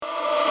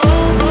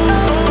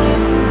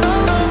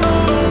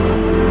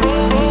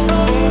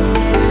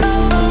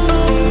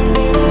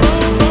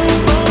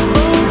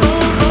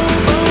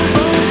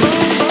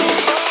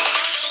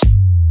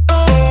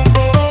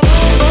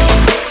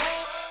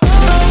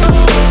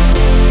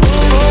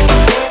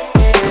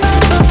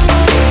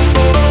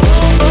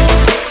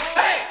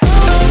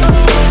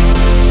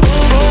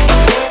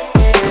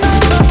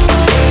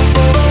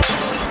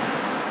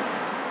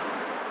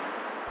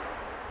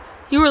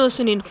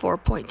listening to 4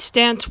 Point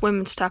Stance,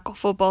 women's tackle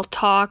football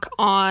talk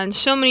on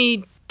so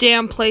many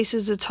damn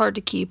places it's hard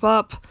to keep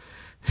up.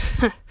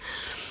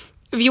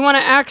 If you want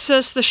to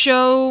access the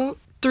show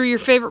through your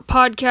favorite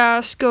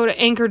podcast, go to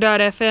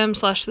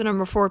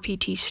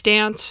anchor.fm/4PT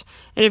Stance.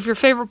 And if your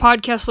favorite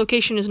podcast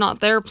location is not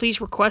there, please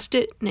request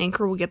it, and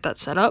Anchor will get that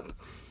set up.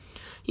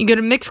 You can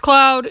go to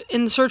Mixcloud,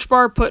 in the search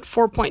bar, put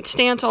 4 Point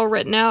Stance all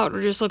written out,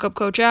 or just look up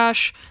Coach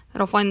Ash.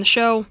 That'll find the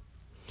show.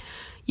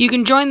 You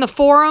can join the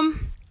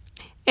forum,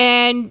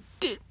 and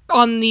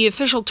on the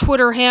official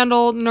Twitter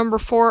handle,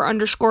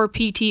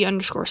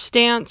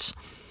 4_PT_stance.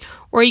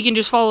 Or you can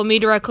just follow me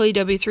directly,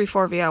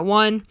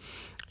 W34VI1.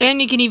 And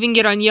you can even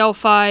get on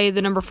Yelphi,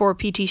 the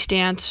 4PT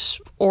Stance,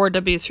 or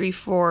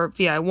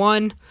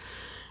W34VI1.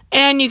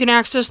 And you can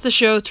access the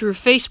show through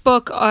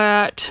Facebook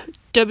at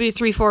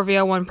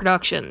W34VI1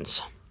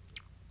 Productions.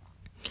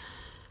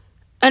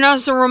 And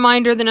as a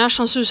reminder, the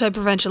National Suicide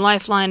Prevention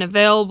Lifeline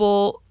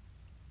available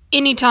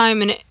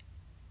anytime you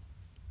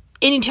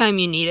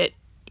need it.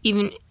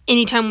 Even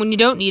anytime when you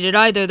don't need it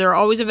either, they're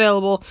always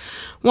available.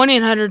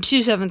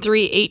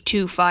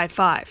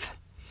 1-800-273-8255.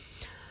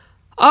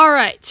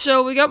 Alright,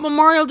 so we got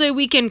Memorial Day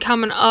weekend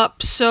coming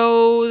up,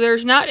 so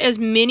there's not as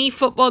many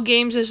football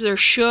games as there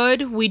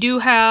should. We do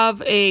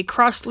have a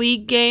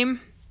cross-league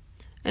game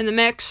in the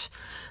mix,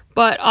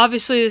 but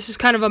obviously this is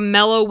kind of a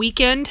mellow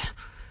weekend.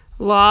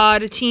 A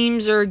lot of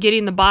teams are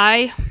getting the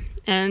bye,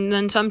 and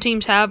then some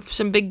teams have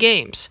some big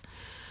games.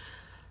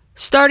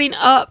 Starting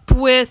up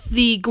with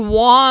the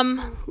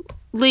Guam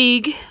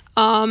League,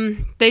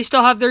 they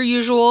still have their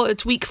usual.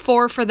 It's week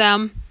 4 for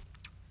them.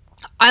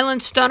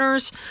 Island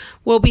Stunners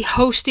will be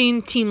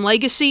hosting Team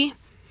Legacy.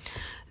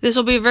 This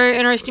will be a very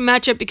interesting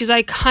matchup because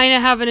I kind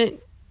of have a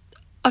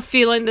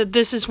feeling that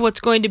this is what's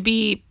going to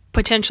be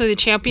potentially the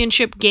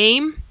championship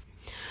game,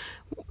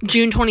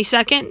 June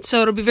 22nd.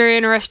 So it'll be very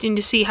interesting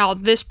to see how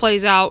this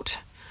plays out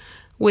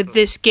with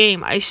this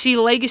game. I see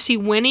Legacy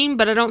winning,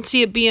 but I don't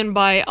see it being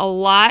by a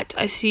lot.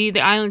 I see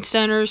the Island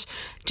Stunners,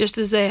 just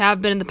as they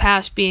have been in the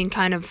past, being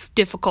kind of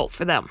difficult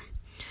for them.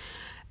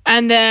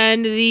 And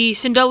then the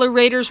Cinderella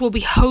Raiders will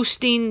be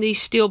hosting the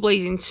Steel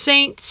Blazing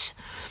Saints.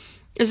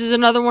 This is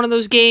another one of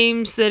those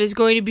games that is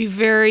going to be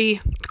very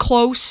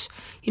close.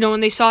 You know, when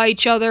they saw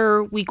each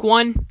other week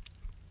 1,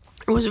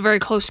 it was a very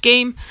close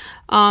game.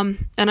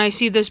 And I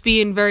see this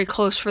being very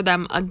close for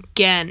them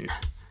again.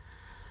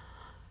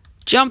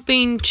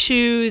 Jumping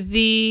to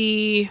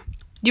the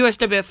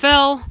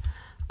USWFL,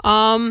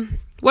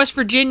 West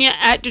Virginia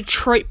at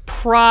Detroit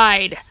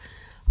Pride.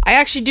 I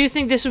actually do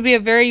think this would be a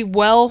very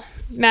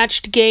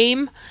well-matched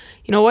game.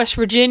 You know, West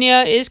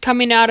Virginia is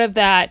coming out of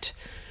that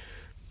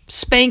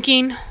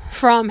spanking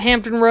from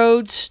Hampton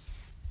Roads,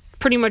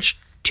 pretty much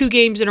 2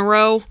 games in a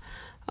row.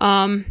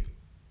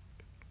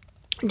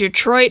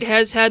 Detroit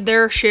has had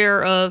their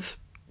share of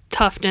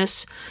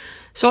toughness,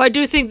 so I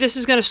do think this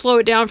is going to slow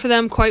it down for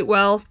them quite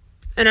well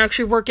and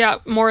actually work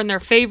out more in their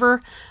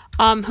favor.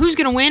 Who's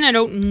going to win, I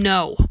don't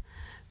know.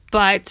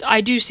 But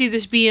I do see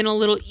this being a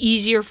little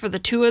easier for the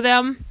two of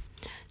them,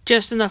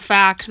 just in the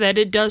fact that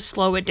it does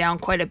slow it down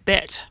quite a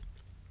bit.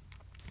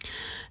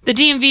 The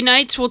DMV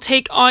Knights will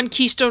take on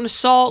Keystone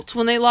Assault.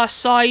 When they last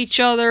saw each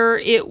other,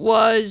 it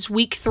was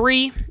week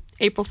 3,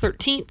 April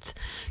 13th.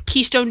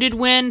 Keystone did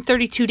win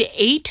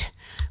 32-8,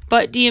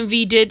 but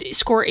DMV did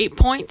score 8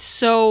 points.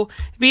 So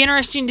it'd be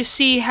interesting to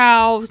see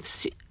how,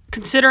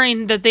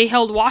 considering that they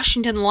held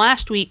Washington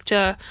last week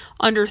to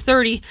under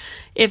 30,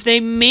 if they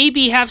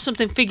maybe have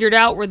something figured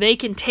out where they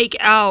can take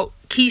out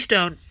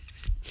Keystone.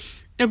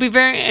 It'll be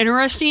very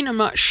interesting. I'm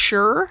not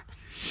sure.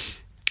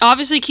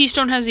 Obviously,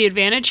 Keystone has the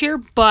advantage here,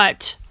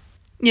 but,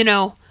 you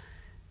know,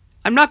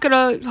 I'm not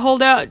going to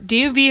hold out.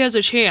 DMV has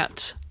a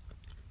chance.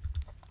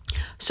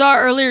 Saw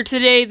earlier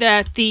today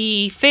that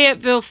the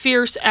Fayetteville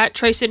Fierce at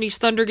Tri-Cities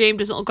Thunder game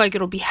doesn't look like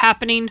it'll be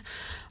happening.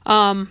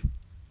 It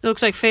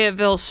looks like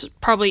Fayetteville's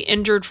probably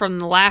injured from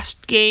the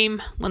last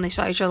game when they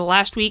saw each other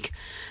last week.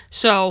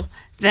 So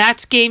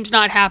that game's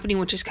not happening,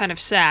 which is kind of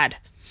sad.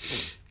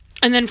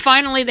 And then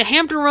finally, the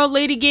Hampton Road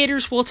Lady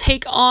Gators will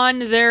take on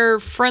their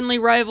friendly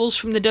rivals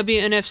from the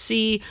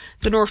WNFC,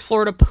 the North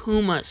Florida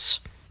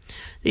Pumas.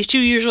 These two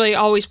usually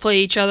always play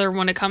each other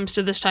when it comes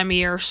to this time of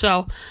year.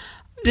 So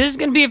this is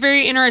going to be a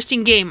very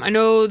interesting game. I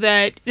know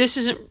that this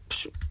isn't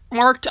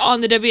marked on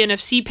the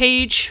WNFC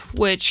page,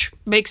 which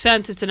makes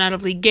sense. It's an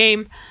out-of-league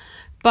game.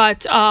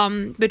 But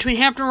between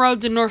Hampton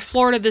Roads and North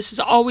Florida, this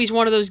is always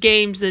one of those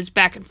games that's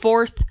back and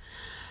forth.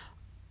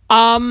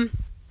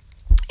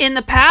 In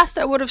the past,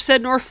 I would have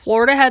said North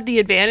Florida had the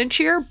advantage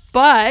here,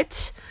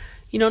 but,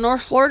 you know,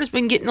 North Florida's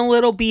been getting a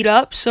little beat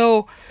up,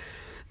 so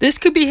this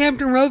could be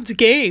Hampton Roads'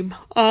 game.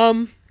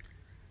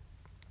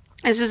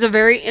 This is a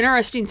very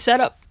interesting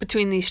setup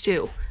between these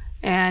two,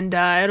 and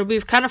it'll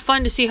be kind of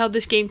fun to see how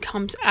this game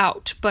comes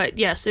out. But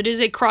yes, it is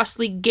a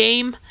cross-league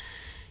game,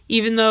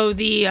 even though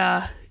the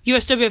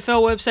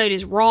USWFL website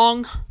is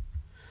wrong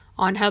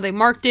on how they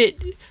marked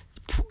it.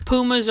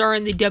 Pumas are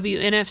in the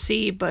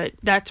WNFC, but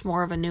that's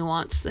more of a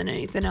nuance than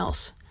anything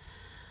else.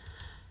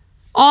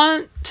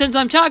 Since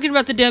I'm talking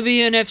about the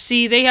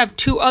WNFC, they have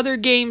 2 other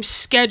games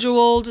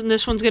scheduled, and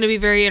this one's going to be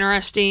very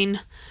interesting.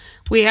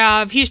 We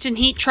have Houston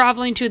Heat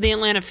traveling to the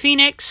Atlanta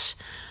Phoenix.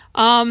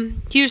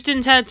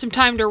 Houston's had some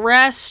time to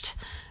rest.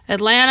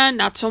 Atlanta,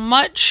 not so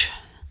much.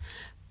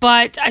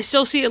 But I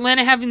still see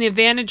Atlanta having the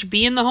advantage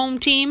being the home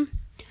team.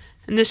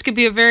 And this could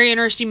be a very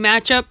interesting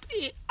matchup.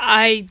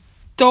 I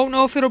don't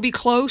know if it'll be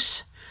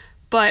close,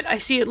 but I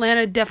see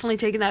Atlanta definitely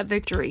taking that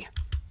victory.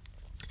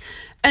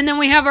 And then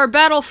we have our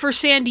battle for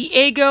San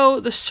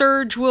Diego. The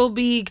Surge will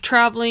be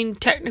traveling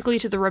technically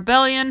to the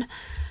Rebellion.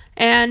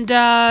 And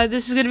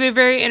this is going to be a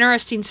very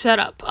interesting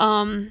setup.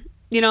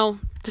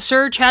 The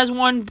Surge has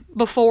won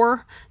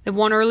before. They've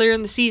won earlier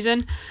in the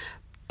season.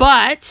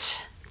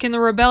 But can the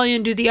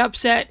Rebellion do the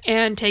upset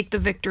and take the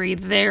victory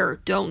there?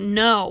 Don't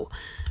know.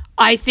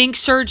 I think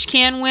Surge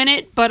can win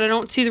it, but I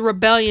don't see the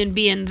Rebellion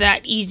being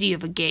that easy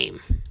of a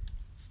game.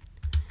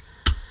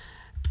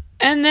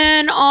 And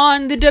then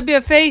on the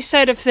WFA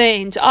side of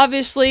things,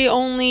 obviously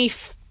only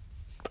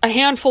a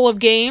handful of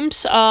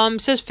games.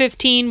 It says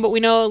 15, but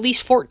we know at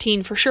least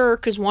 14 for sure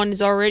because one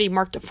is already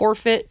marked a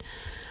forfeit.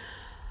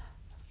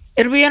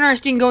 It'll be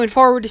interesting going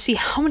forward to see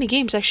how many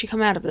games actually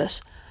come out of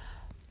this.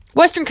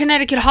 Western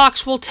Connecticut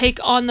Hawks will take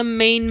on the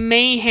Maine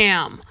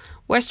Mayhem.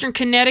 Western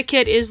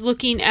Connecticut is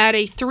looking at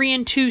a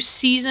 3-2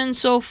 season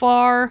so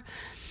far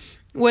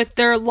with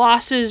their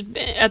losses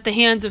at the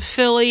hands of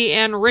Philly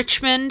and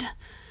Richmond.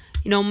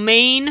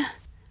 Maine,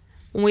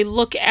 when we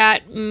look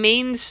at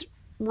Maine's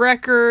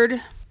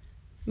record,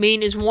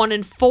 Maine is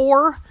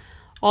 1-4.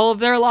 All of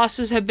their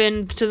losses have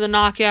been to the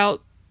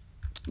knockout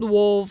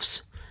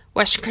Wolves.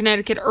 Western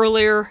Connecticut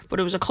earlier, but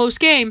it was a close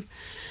game.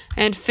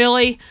 And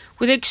Philly,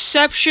 with the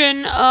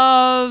exception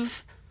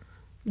of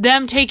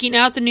them taking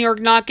out the New York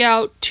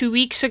Knockout 2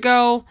 weeks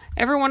ago,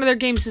 every one of their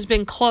games has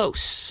been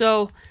close.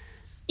 So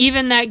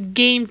even that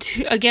game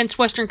against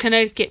Western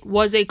Connecticut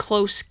was a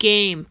close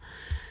game.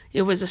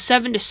 It was a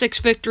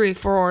 7-6 victory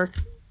for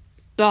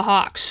the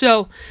Hawks.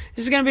 So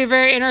this is going to be a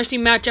very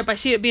interesting matchup. I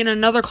see it being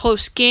another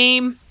close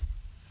game.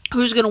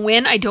 Who's going to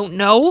win? I don't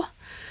know.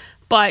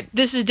 But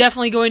this is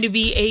definitely going to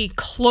be a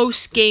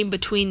close game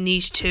between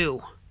these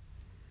two.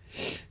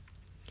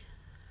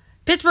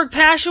 Pittsburgh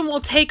Passion will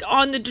take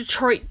on the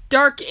Detroit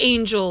Dark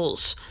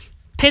Angels.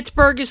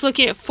 Pittsburgh is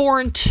looking at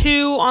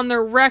 4-2 on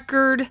their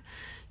record,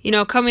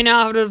 coming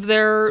out of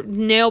their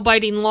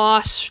nail-biting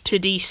loss to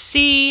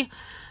DC.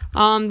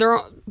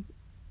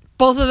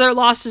 Both of their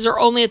losses are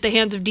only at the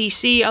hands of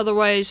DC.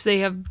 Otherwise, they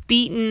have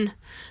beaten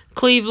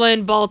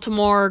Cleveland,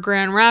 Baltimore,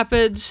 Grand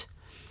Rapids.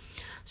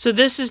 So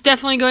this is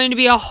definitely going to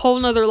be a whole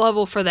nother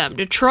level for them.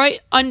 Detroit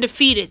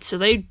undefeated, so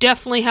they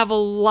definitely have a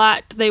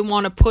lot they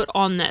want to put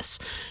on this.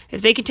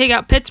 If they can take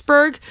out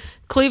Pittsburgh,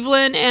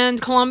 Cleveland and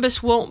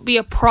Columbus won't be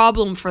a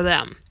problem for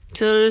them.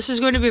 So this is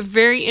going to be a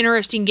very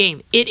interesting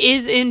game. It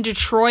is in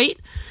Detroit,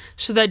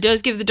 so that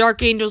does give the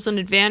Dark Angels an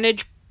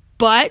advantage,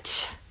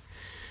 but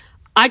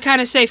I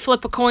kind of say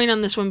flip a coin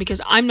on this one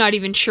because I'm not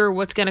even sure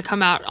what's going to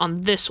come out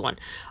on this one.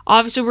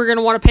 Obviously, we're going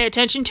to want to pay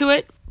attention to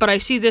it, but I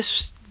see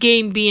this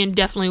game being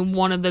definitely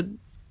one of the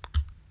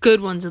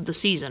good ones of the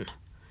season.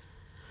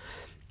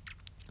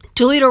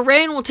 Toledo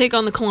Rain will take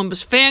on the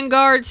Columbus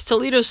Vanguards.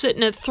 Toledo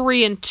sitting at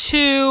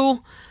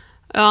 3-2.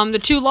 The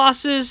 2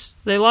 losses,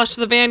 they lost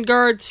to the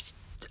Vanguards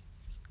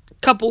a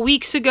couple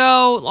weeks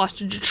ago, lost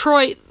to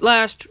Detroit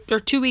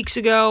 2 weeks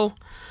ago.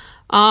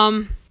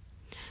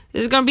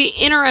 This is going to be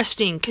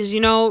interesting because,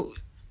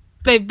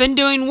 they've been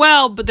doing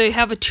well, but they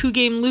have a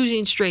 2-game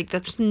losing streak.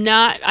 That's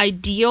not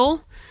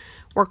ideal.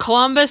 Where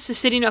Columbus is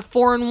sitting at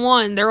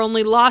 4-1. Their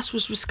only loss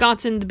was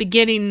Wisconsin in the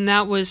beginning, and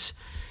that was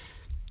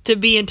to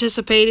be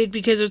anticipated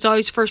because it was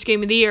always first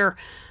game of the year.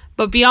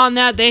 But beyond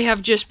that, they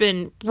have just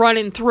been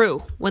running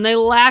through. When they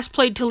last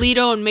played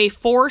Toledo on May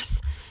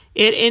 4th,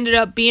 it ended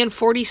up being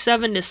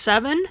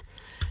 47-7.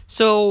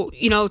 So,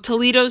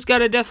 Toledo's got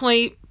to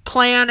definitely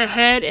plan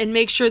ahead and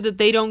make sure that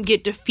they don't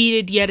get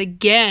defeated yet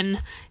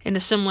again in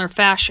a similar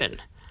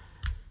fashion.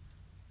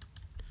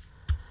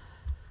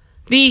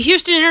 The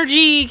Houston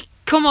Energy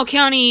Como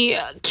County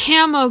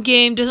Camo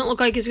game doesn't look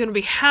like it's going to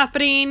be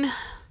happening.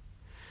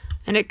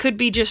 And it could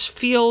be just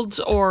Fields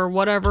or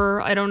whatever.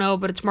 I don't know,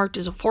 but it's marked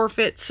as a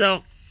forfeit.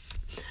 So,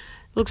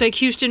 looks like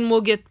Houston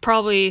will get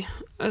probably,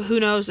 who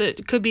knows,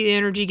 it could be the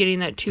Energy getting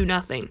that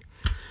 2-0.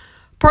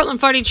 Portland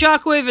Fighting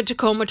Shockwave at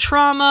Tacoma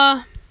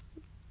Trauma.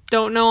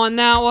 Don't know on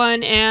that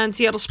one. And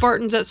Seattle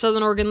Spartans at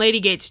Southern Oregon Lady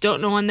Gates.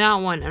 Don't know on that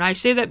one. And I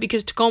say that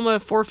because Tacoma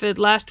forfeited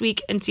last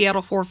week and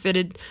Seattle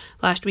forfeited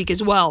last week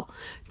as well.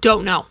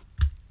 Don't know.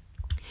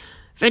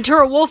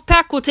 Ventura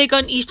Wolfpack will take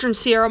on Eastern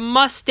Sierra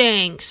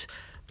Mustangs.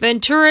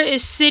 Ventura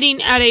is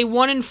sitting at a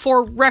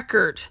 1-4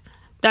 record.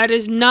 That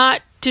is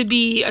not to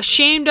be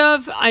ashamed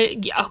of.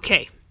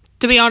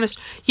 To be honest,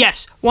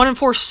 yes,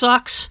 1-4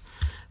 sucks.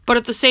 But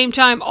at the same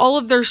time, all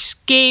of their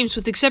games,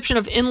 with the exception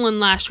of Inland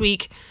last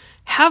week,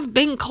 have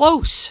been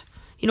close.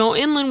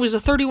 Inland was a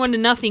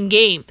 31-0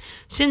 game.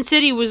 Sin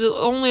City was the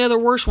only other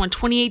worse one,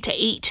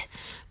 28-8.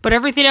 But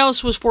everything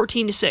else was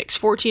 14-6,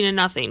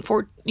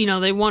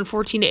 14-0. They won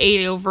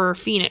 14-8 over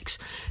Phoenix.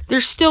 They're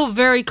still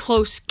very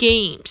close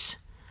games.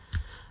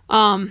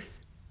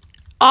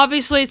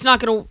 Obviously, it's not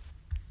going to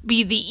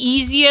be the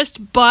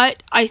easiest,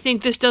 but I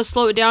think this does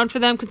slow it down for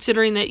them,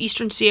 considering that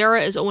Eastern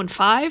Sierra is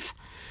 0-5.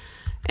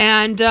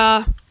 And,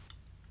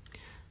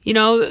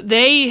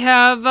 they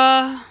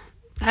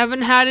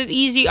haven't had it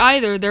easy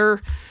either.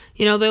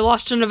 They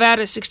lost to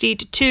Nevada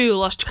 68-2,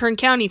 lost to Kern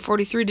County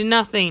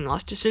 43-0,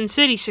 lost to Sin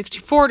City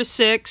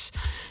 64-6,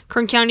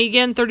 Kern County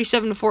again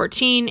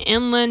 37-14,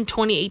 Inland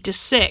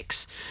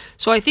 28-6.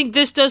 So I think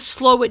this does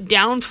slow it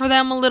down for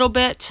them a little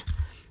bit,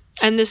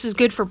 and this is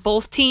good for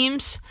both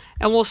teams.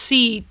 And we'll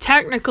see.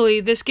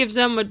 Technically, this gives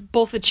them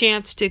both a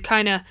chance to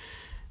kind of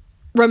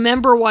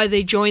remember why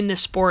they joined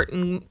this sport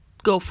and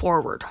go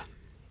forward.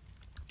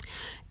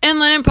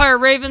 Inland Empire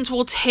Ravens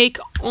will take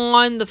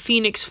on the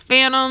Phoenix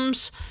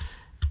Phantoms.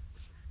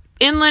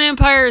 Inland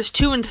Empire is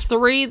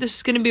 2-3. This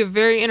is going to be a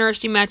very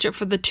interesting matchup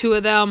for the two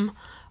of them.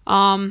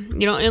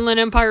 Inland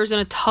Empire is in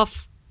a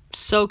tough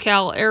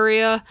SoCal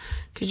area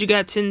because you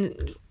got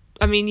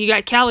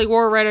Cali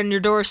War right on your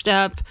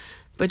doorstep,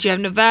 but you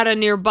have Nevada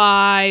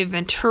nearby,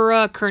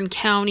 Ventura, Kern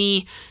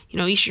County.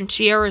 Eastern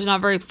Sierra is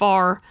not very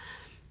far,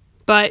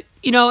 but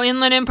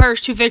Inland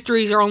Empire's 2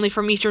 victories are only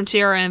from Eastern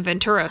Sierra and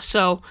Ventura,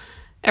 so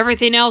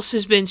everything else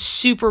has been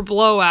super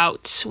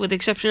blowouts with the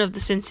exception of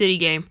the Sin City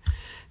game.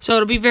 So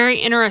it'll be very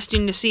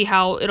interesting to see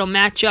how it'll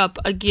match up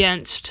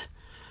against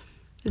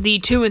the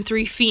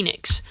 2-3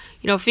 Phoenix.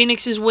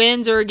 Phoenix's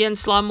wins are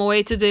against La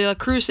Muerte de la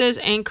Cruces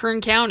and Kern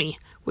County,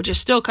 which is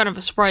still kind of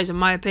a surprise in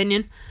my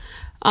opinion.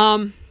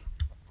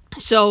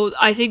 So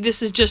I think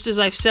this is just as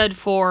I've said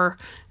for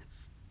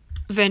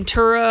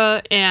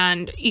Ventura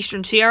and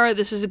Eastern Sierra.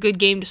 This is a good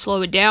game to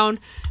slow it down,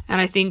 and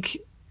I think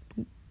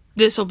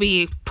this will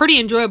be a pretty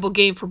enjoyable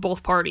game for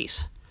both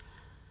parties.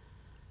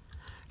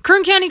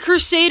 Kern County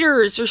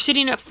Crusaders are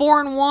sitting at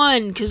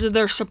 4-1 because of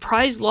their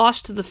surprise loss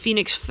to the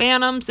Phoenix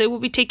Phantoms. They will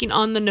be taking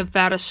on the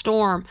Nevada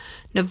Storm.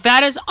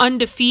 Nevada's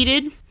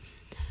undefeated,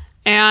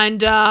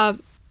 and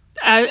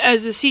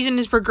as the season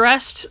has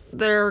progressed,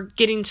 they're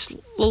getting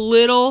a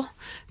little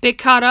bit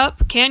caught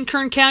up. Can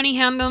Kern County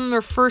hand them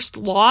their first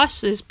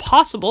loss? Is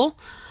possible.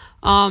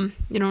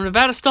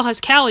 Nevada still has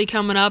Cali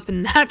coming up,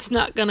 and that's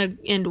not going to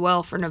end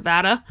well for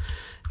Nevada,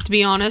 to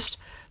be honest.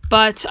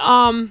 But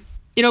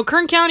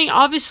Kern County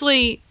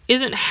obviously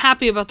isn't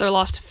happy about their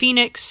loss to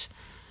Phoenix,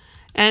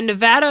 and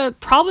Nevada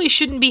probably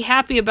shouldn't be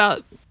happy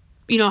about,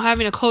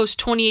 having a close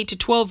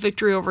 28-12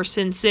 victory over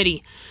Sin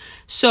City.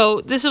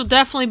 So this will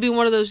definitely be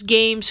one of those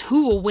games.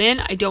 Who will win?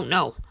 I don't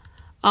know.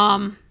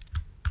 I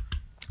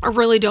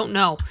really don't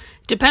know.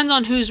 Depends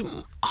on who's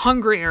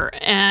hungrier,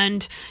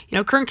 and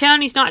Kern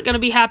County's not going to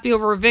be happy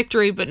over a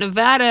victory, but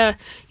Nevada,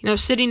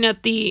 sitting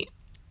at the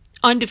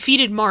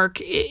undefeated mark,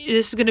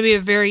 this is going to be a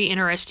very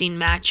interesting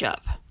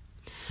matchup.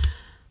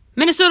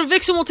 Minnesota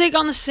Vixen will take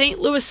on the St.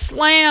 Louis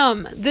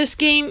Slam. This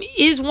game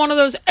is one of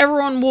those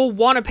everyone will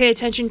want to pay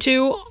attention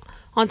to,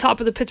 on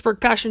top of the Pittsburgh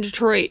Passion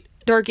Detroit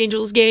Dark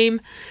Angels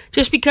game,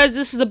 just because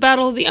this is the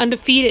battle of the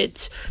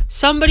undefeateds.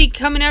 Somebody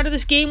coming out of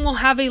this game will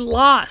have a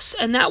loss,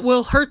 and that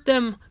will hurt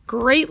them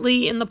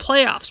greatly in the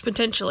playoffs,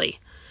 potentially.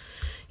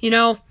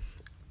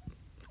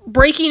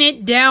 Breaking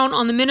it down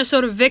on the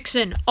Minnesota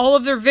Vixen, all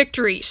of their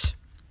victories.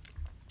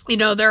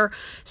 Their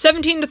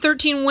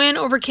 17-13 win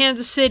over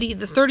Kansas City,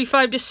 the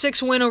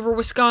 35-6 win over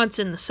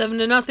Wisconsin, the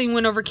 7-0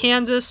 win over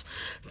Kansas,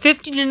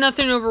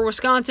 50-0 over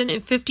Wisconsin,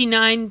 and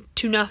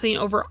 59-0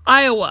 over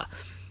Iowa.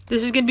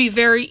 This is going to be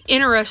very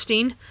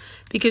interesting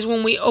because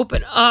when we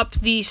open up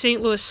the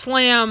St. Louis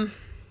Slam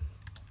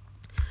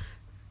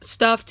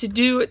stuff to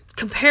do a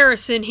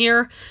comparison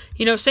here,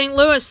 St.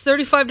 Louis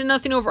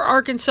 35-0 over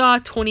Arkansas,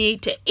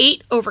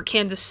 28-8 over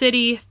Kansas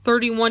City,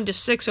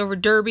 31-6 over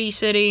Derby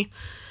City,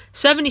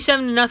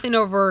 77-0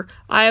 over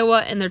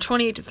Iowa, and their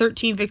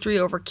 28-13 victory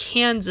over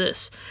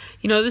Kansas.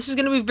 This is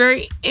going to be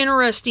very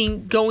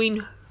interesting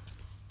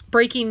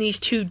breaking these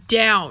two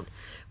down.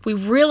 We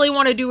really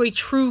want to do a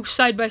true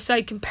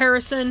side-by-side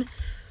comparison.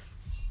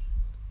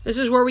 This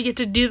is where we get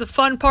to do the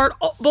fun part.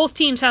 Both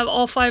teams have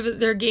all 5 of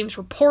their games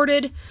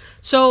reported,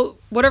 so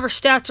whatever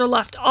stats are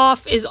left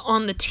off is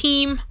on the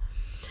team.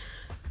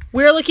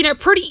 We're looking at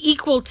pretty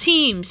equal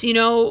teams.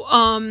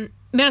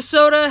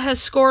 Minnesota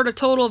has scored a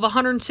total of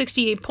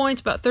 168 points,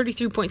 about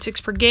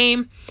 33.6 per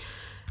game,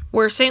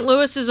 where St.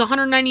 Louis is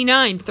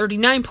 199,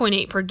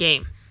 39.8 per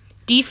game.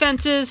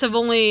 Defenses have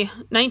only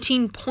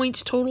 19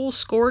 points total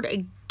scored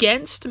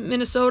against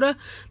Minnesota.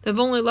 They've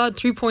only allowed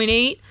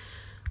 3.8,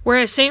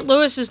 whereas St.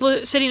 Louis is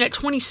sitting at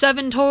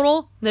 27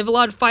 total. They've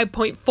allowed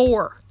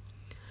 5.4.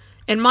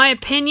 In my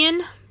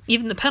opinion,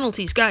 even the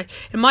penalties,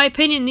 in my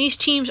opinion, these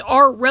teams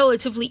are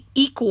relatively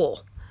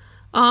equal.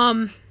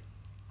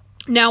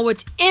 Now,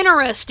 what's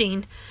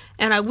interesting,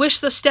 and I wish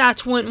the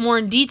stats went more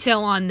in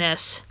detail on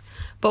this,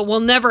 but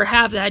we'll never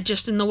have that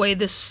just in the way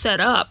this is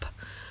set up.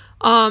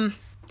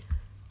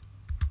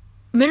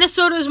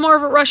 Minnesota is more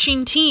of a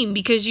rushing team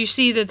because you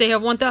see that they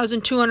have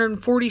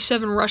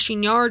 1,247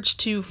 rushing yards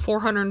to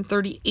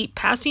 438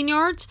 passing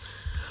yards,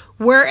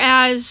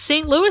 whereas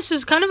St. Louis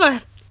is kind of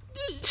a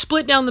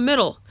split down the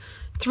middle.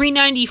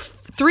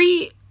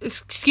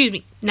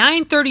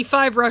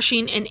 935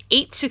 rushing and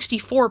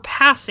 864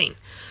 passing.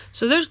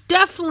 So there's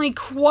definitely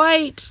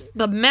quite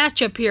the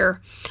matchup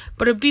here,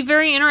 but it'd be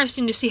very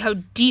interesting to see how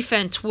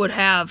defense would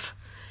have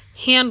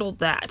handled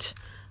that.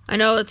 I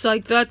know it's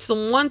like that's the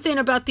one thing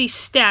about these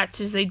stats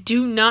is they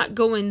do not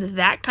go into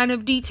that kind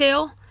of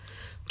detail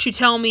to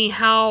tell me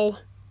how,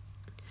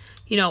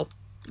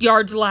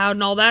 yards allowed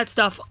and all that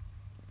stuff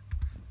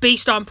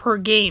based on per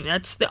game.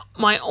 That's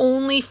my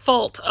only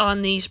fault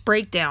on these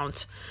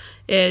breakdowns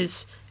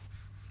is,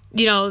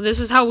 this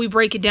is how we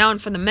break it down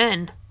for the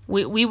men.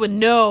 We would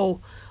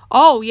know,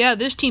 oh yeah,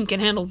 this team can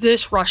handle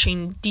this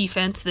rushing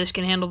defense, this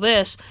can handle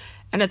this.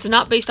 And it's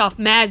not based off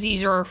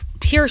Mazzies or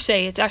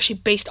hearsay. It's actually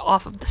based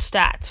off of the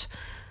stats.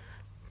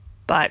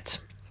 But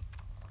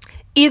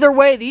either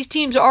way, these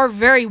teams are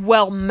very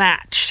well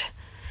matched.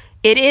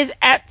 It is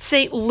at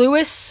St.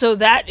 Louis, so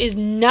that is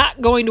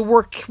not going to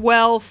work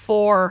well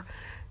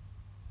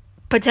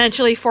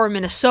potentially for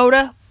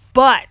Minnesota.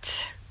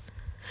 But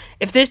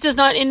if this does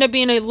not end up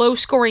being a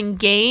low-scoring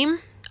game,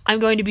 I'm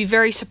going to be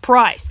very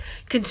surprised.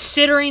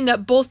 Considering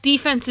that both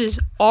defenses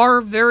are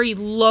very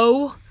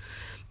low,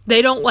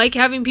 they don't like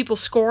having people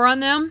score on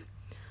them.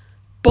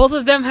 Both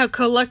of them have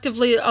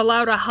collectively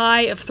allowed a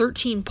high of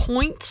 13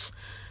 points.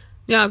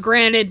 Now,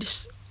 granted,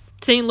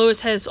 St.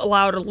 Louis has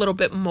allowed a little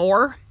bit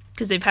more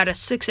because they've had a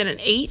 6 and an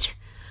 8,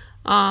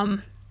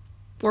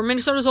 where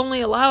Minnesota's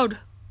only allowed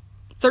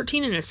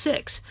 13 and a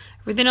 6.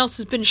 Everything else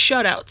has been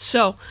shutouts.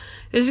 So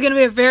this is going to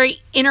be a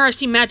very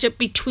interesting matchup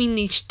between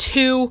these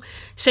two.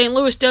 St.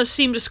 Louis does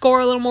seem to score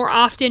a little more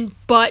often,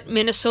 but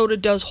Minnesota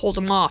does hold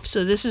them off.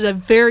 So this is a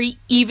very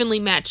evenly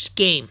matched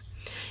game.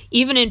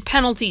 Even in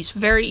penalties,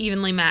 very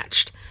evenly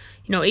matched.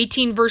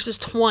 18 versus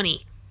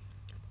 20.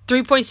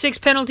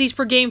 3.6 penalties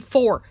per game,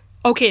 4.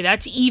 Okay,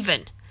 that's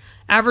even.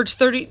 Average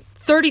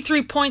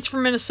 33 points for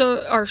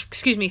Minnesota,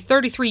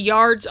 33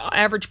 yards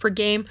average per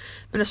game.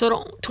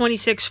 Minnesota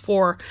 26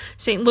 for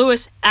St.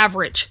 Louis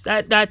average.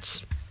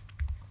 That's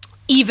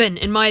even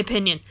in my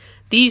opinion.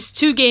 These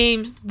two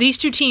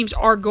teams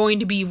are going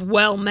to be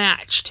well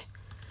matched.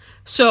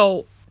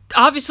 So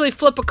obviously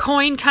flip a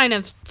coin kind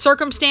of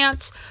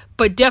circumstance,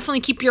 but definitely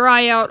keep your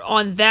eye out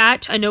on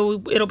that. I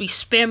know it'll be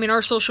spamming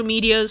our social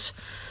medias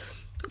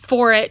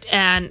for it,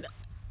 and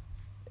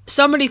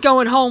somebody's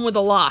going home with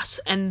a loss,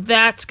 and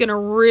that's going to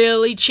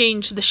really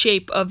change the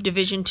shape of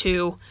Division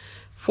 2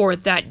 for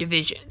that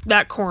division,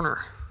 that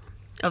corner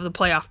of the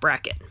playoff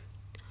bracket.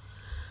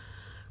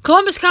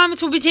 Columbus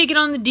Comets will be taking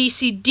on the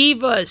DC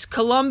Divas.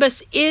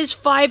 Columbus is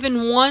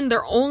 5-1.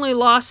 Their only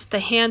loss at the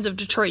hands of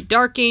Detroit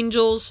Dark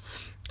Angels.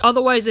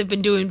 Otherwise, they've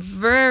been doing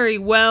very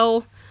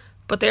well,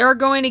 but they are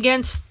going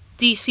against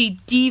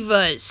DC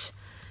Divas.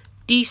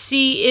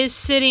 DC is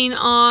sitting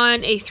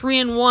on a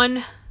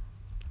 3-1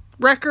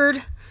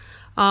 record.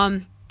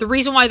 The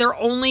reason why they're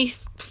only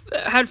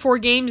had 4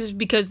 games is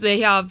because they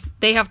have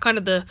kind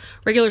of the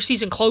regular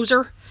season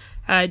closer,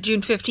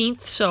 June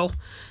 15th. So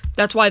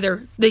that's why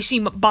they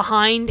seem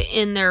behind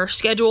in their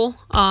schedule.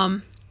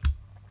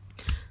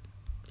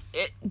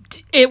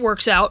 It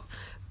works out,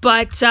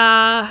 but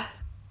I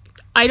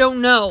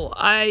don't know.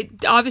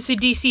 Obviously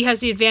DC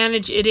has the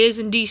advantage. It is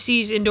in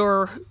DC's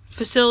indoor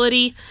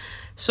facility,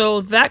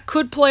 so that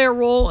could play a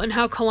role in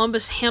how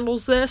Columbus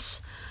handles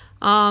this.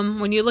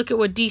 When you look at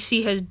what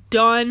DC has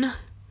done,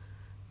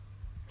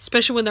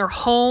 especially when they're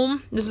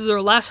home, this is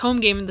their last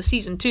home game of the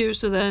season too,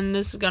 so then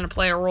this is going to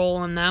play a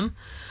role in them.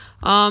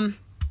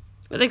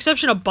 With the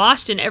exception of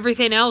Boston,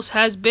 everything else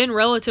has been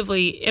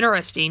relatively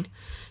interesting.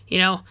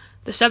 The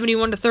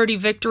 71-30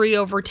 victory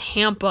over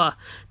Tampa,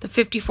 the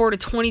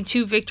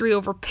 54-22 victory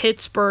over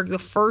Pittsburgh the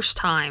first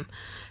time,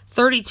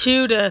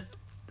 32-37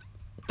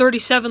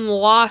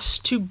 loss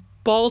to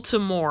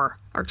Boston.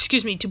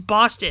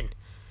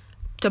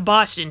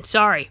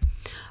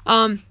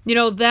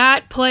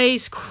 That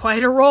plays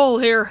quite a role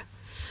here,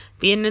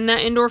 being in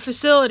that indoor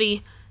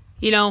facility,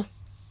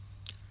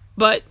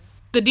 but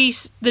the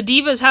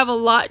Divas have a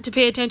lot to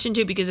pay attention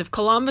to, because if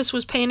Columbus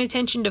was paying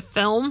attention to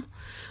film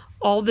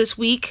all this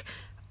week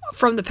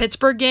from the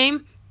Pittsburgh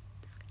game,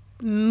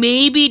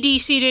 maybe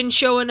DC didn't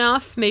show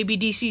enough, maybe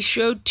DC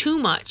showed too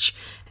much,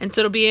 and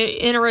so it'll be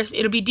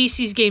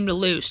DC's game to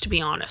lose, to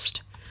be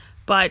honest.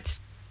 But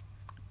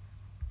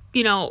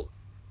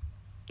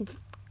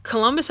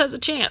Columbus has a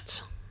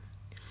chance.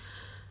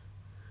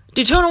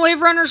 Daytona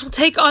Wave Runners will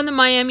take on the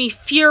Miami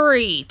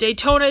Fury.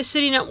 Daytona is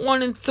sitting at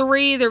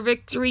 1-3. Their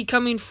victory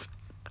coming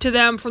to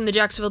them from the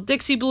Jacksonville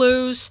Dixie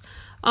Blues.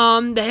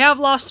 They have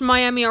lost to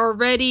Miami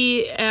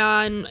already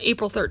on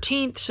April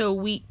 13th, so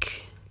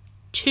week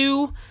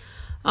 2.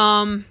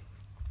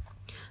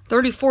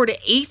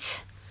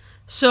 34-8.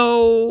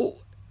 So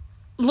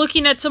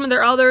looking at some of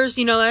their others,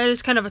 that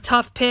is kind of a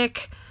tough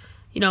pick.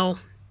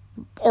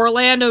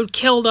 Orlando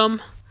killed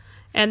them.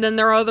 And then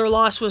their other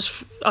loss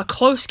was a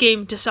close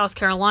game to South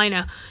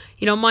Carolina.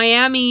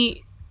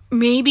 Miami,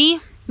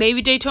 maybe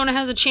Daytona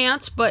has a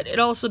chance, but it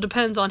also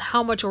depends on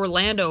how much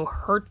Orlando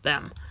hurt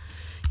them.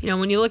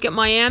 When you look at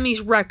Miami's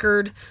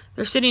record,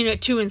 they're sitting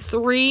at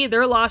 2-3.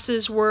 Their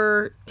losses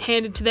were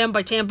handed to them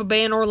by Tampa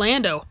Bay and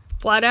Orlando,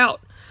 flat out.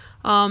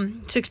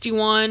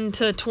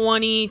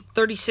 61-20,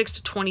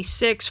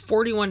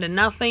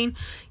 36-26,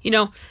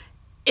 41-0.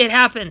 It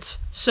happens.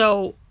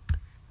 So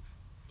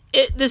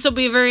this will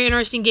be a very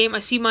interesting game. I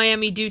see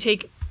Miami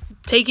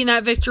taking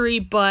that victory,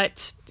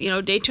 but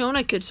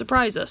Daytona could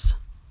surprise us.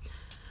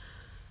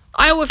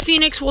 Iowa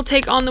Phoenix will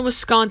take on the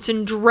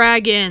Wisconsin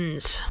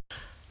Dragons.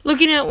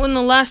 Looking at when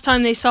the last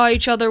time they saw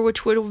each other,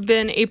 which would have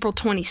been April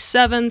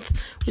 27th,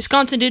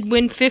 Wisconsin did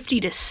win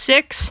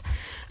 50-6,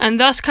 and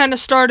thus kind of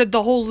started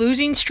the whole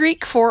losing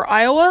streak for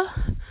Iowa.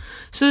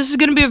 So this is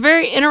going to be a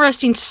very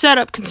interesting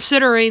setup,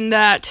 considering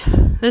that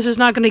this is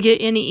not going to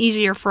get any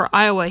easier for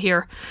Iowa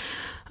here.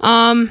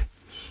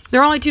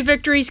 Their only 2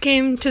 victories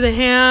came to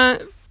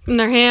in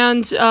their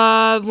hands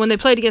when they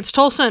played against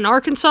Tulsa and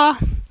Arkansas,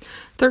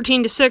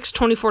 13-6,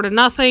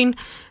 24-0.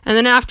 And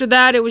then after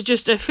that, it was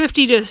just a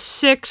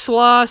 50-6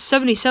 loss,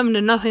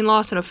 77-0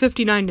 loss, and a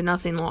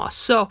 59-0 loss.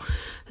 So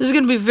this is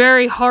going to be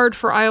very hard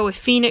for Iowa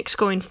Phoenix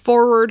going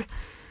forward.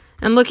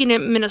 And looking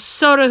at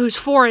Minnesota, who's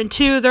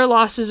 4-2, their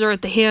losses are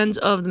at the hands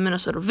of the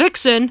Minnesota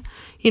Vixen.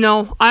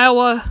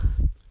 Iowa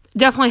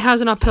definitely has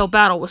an uphill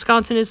battle.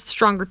 Wisconsin is the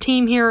stronger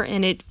team here,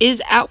 and it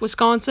is at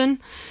Wisconsin.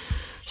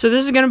 So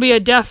this is going to be a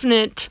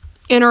definite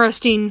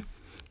interesting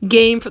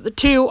game for the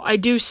two. I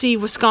do see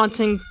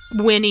Wisconsin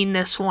winning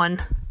this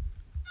one.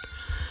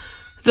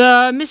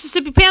 The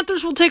Mississippi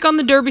Panthers will take on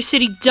the Derby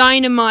City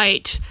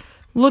Dynamite.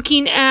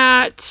 Looking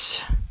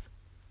at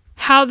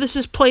how this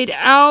is played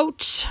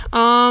out,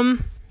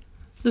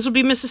 this will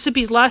be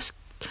Mississippi's last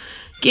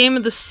game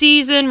of the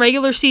season,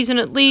 regular season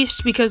at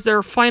least, because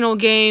their final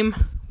game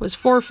was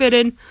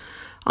forfeited.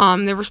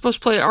 They were supposed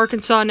to play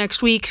Arkansas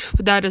next week,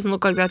 but that doesn't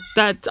look like that.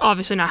 That's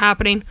obviously not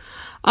happening.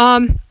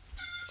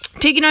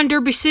 Taking on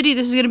Derby City,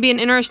 this is going to be an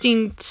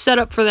interesting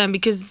setup for them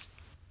because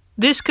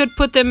this could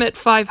put them at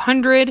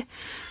 500.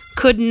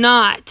 Could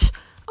not.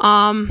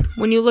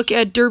 When you look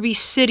at Derby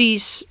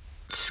City's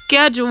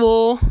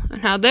schedule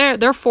and how they're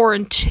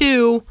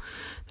 4-2,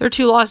 their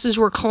 2 losses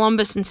were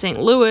Columbus and St.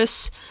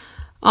 Louis.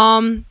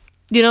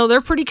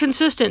 They're pretty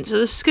consistent. So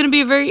this is going to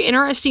be a very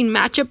interesting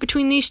matchup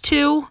between these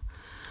two.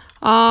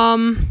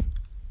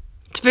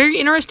 It's very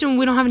interesting.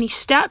 We don't have any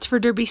stats for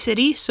Derby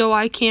City, so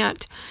I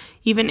can't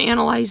even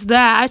analyze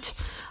that.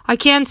 I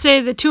can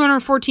say that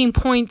 214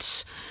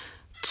 points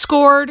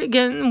scored,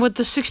 again, with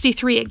the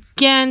 63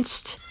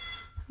 against.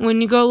 When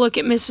you go look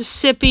at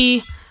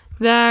Mississippi,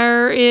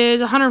 there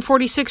is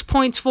 146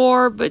 points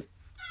for, but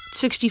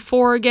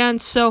 64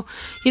 against. So,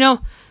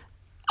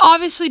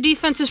 obviously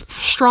defense is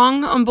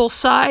strong on both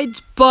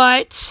sides,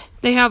 but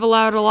they have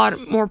allowed a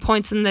lot more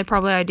points than they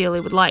probably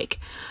ideally would like.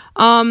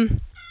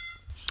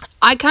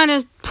 I kind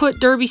of put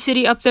Derby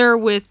City up there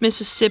with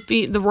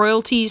Mississippi, the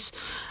Royalties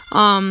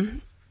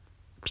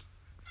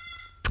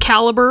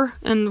caliber,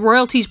 and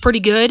Royalty's pretty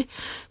good.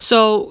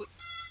 So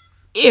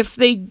if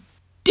the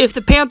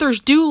Panthers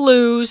do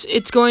lose,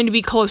 it's going to be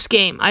a close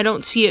game. I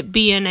don't see it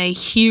being a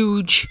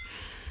huge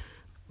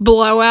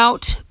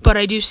blowout, but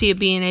I do see it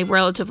being a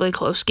relatively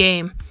close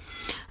game.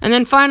 And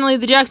then finally,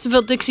 the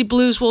Jacksonville Dixie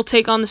Blues will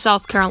take on the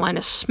South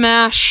Carolina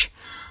Smash.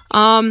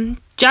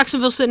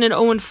 Jacksonville's sitting at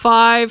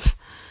 0-5,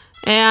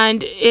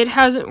 and it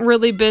hasn't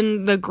really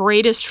been the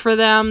greatest for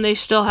them. They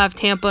still have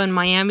Tampa and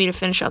Miami to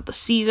finish out the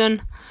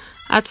season.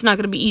 That's not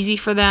going to be easy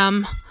for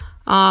them.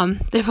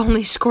 They've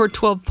only scored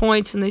 12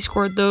 points, and they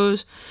scored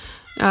those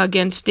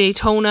against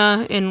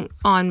Daytona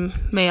on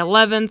May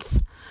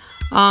 11th.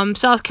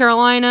 South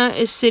Carolina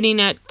is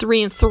sitting at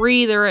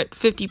 3-3. They're at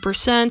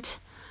 50%,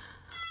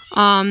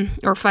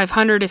 or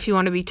 500 if you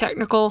want to be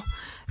technical.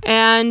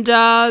 And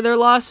their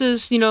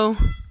losses,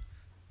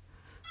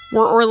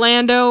 were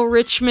Orlando,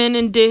 Richmond,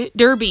 and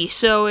Derby.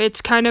 So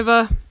it's kind of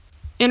a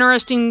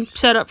interesting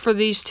setup for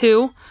these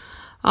two.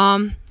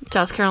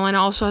 South Carolina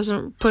also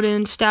hasn't put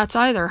in stats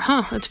either.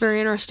 That's very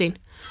interesting.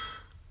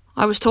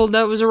 I was told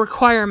that was a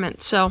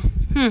requirement. So,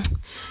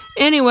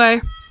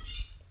 anyway,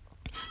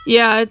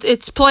 yeah,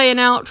 it's playing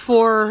out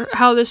for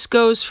how this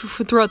goes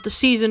throughout the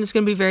season. It's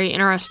going to be very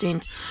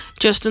interesting,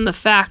 just in the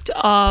fact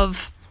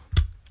of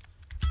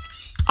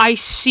I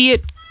see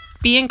it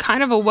being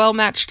kind of a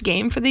well-matched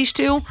game for these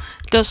two.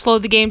 It does slow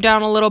the game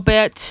down a little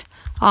bit.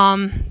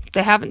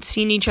 They haven't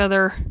seen each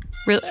other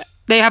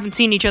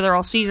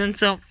all season,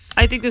 so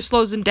I think this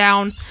slows them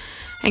down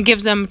and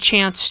gives them a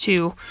chance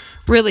to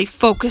really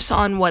focus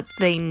on what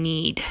they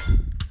need.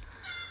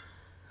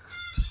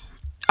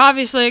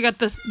 Obviously, I got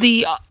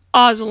the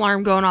Oz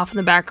alarm going off in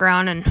the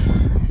background,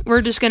 and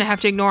we're just going to have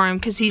to ignore him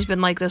because he's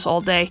been like this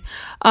all day.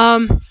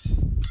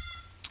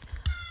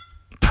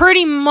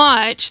 Pretty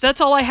much,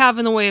 that's all I have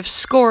in the way of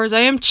scores.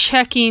 I am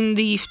checking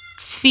the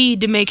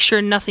feed to make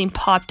sure nothing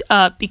popped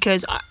up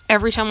because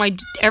every time I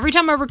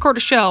record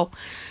a show,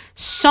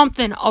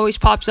 something always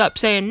pops up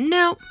saying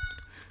no,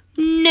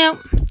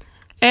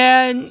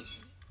 and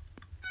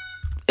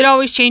it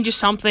always changes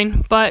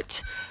something.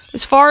 But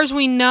as far as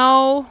we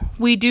know,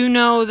 we do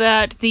know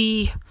that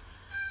the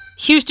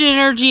Houston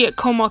Energy at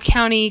Comal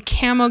County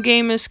Camo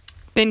game has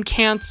been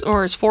canceled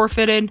or is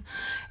forfeited,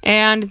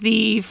 and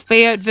the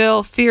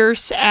Fayetteville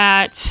Fierce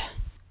at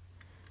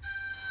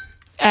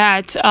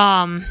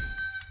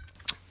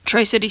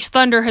Tri-Cities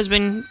Thunder has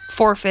been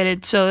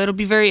forfeited. So it'll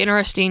be very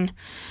interesting to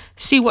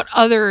see what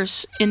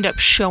others end up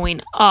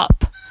showing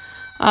up.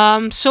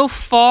 So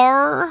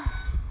far,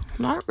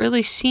 not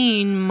really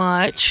seeing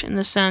much in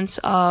the sense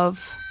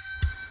of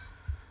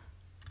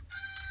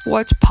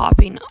what's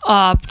popping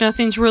up.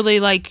 Nothing's really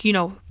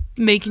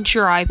making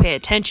sure I pay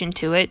attention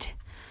to it.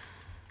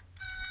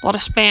 A lot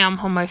of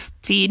spam on my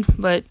feed,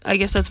 but I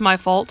guess that's my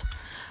fault.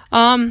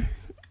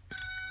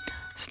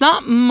 It's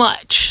not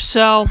much,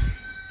 so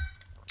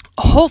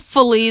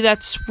hopefully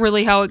that's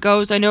really how it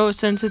goes. I know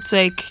since it's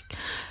a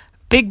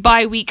big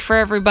bye week for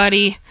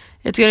everybody,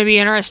 it's going to be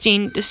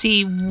interesting to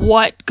see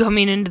what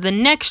coming into the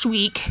next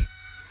week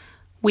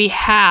we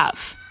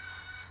have.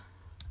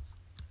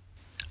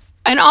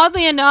 And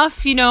oddly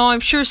enough,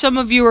 I'm sure some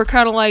of you are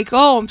kind of like,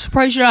 oh, I'm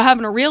surprised you're not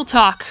having a real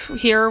talk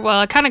here. Well,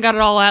 I kind of got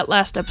it all out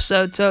last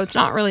episode, so it's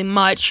not really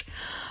much.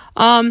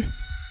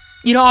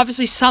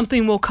 Obviously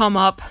something will come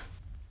up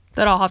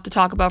that I'll have to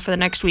talk about for the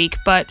next week,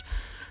 but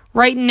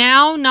right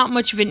now, not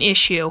much of an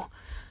issue.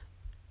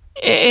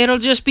 It'll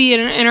just be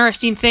an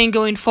interesting thing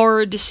going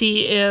forward to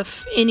see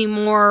if any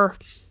more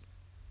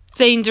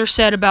things are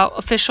said about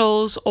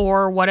officials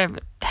or whatever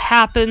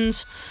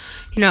happens,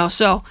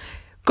 so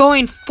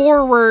going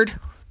forward,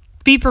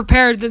 be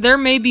prepared that there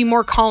may be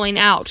more calling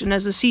out. And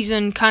as the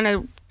season kind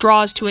of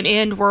draws to an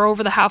end, we're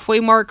over the halfway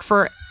mark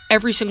for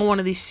every single one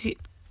of these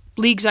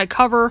leagues I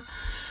cover.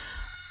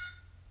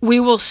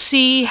 We will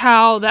see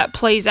how that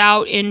plays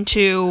out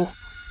into,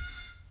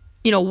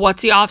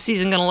 what's the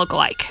offseason going to look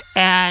like.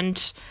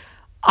 And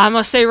I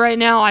must say right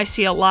now, I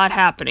see a lot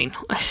happening.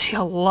 I see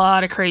a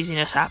lot of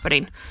craziness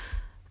happening.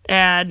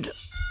 And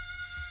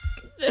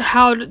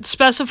how to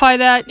specify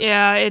that,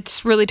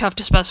 it's really tough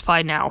to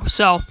specify now.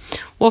 So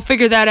we'll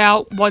figure that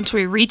out once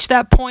we reach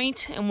that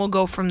point, and we'll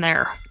go from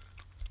there.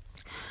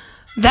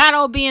 That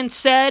all being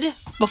said,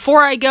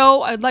 before I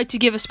go, I'd like to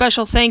give a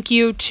special thank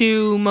you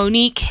to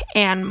Monique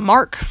and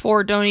Mark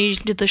for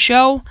donating to the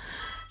show.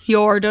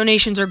 Your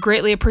donations are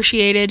greatly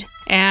appreciated,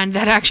 and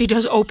that actually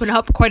does open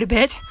up quite a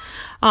bit.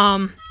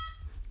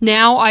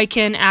 Now I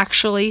can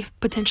actually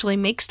potentially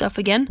make stuff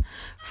again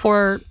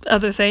for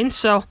other things,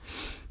 so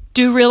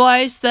do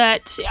realize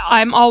that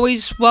I'm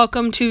always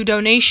welcome to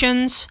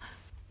donations,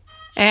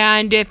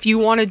 and if you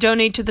want to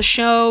donate to the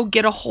show,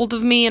 get a hold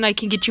of me and I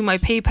can get you my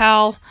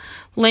PayPal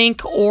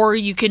link, or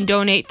you can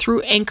donate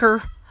through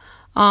Anchor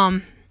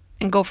and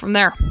go from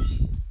there.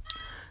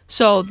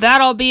 So that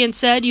all being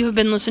said, you have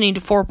been listening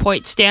to 4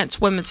 Point Stance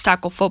Women's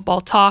Tackle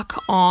Football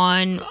Talk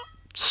on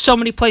so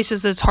many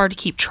places it's hard to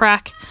keep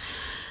track.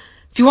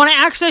 If you want to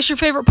access your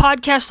favorite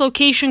podcast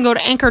location, go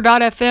to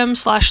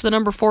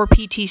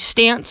anchor.fm/4PT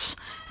Stance.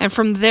 And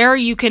from there,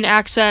 you can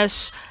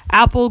access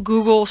Apple,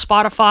 Google,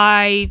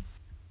 Spotify,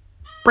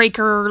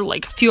 Breaker,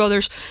 a few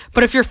others.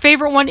 But if your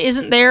favorite one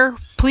isn't there,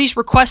 please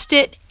request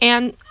it,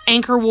 and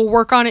Anchor will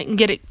work on it and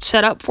get it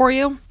set up for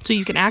you so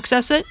you can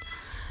access it.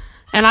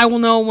 And I will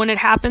know when it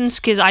happens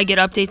because I get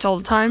updates all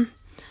the time.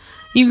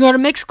 You can go to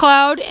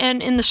Mixcloud,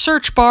 and in the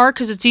search bar,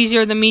 because it's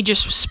easier than me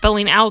just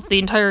spelling out the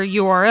entire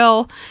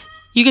URL,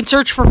 you can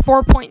search for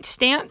 4 Point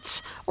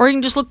Stance, or you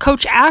can just look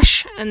Coach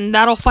Ash, and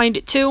that'll find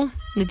it too.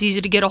 And it's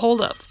easy to get a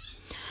hold of.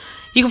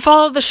 You can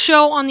follow the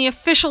show on the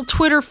official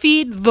Twitter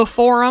feed, The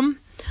Forum,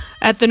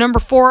 at the number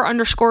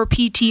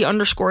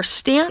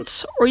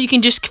 4_PT_stance, or you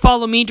can just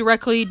follow me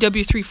directly,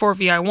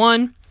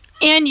 W34VI1,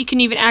 and you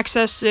can even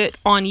access it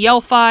on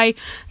Yelphi,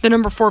 the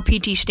number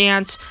 4PT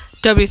Stance,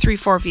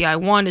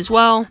 W34VI1 as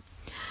well.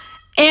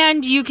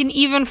 And you can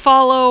even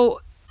follow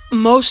you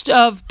can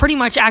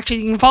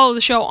follow the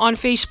show on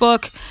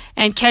Facebook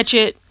and catch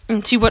it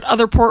and see what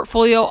other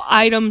portfolio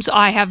items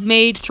I have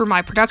made through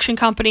my production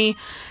company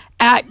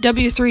at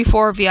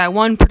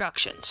W34VI1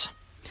 Productions.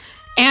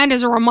 And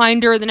as a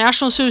reminder, the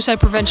National Suicide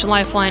Prevention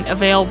Lifeline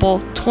available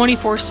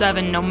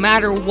 24/7, no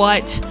matter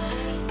what.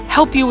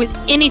 Help you with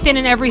anything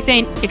and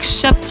everything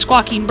except the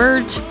squawking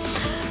birds.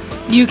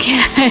 You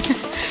can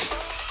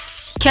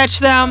catch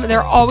them.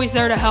 They're always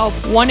there to help.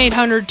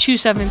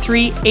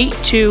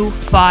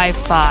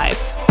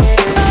 1-800-273-8255.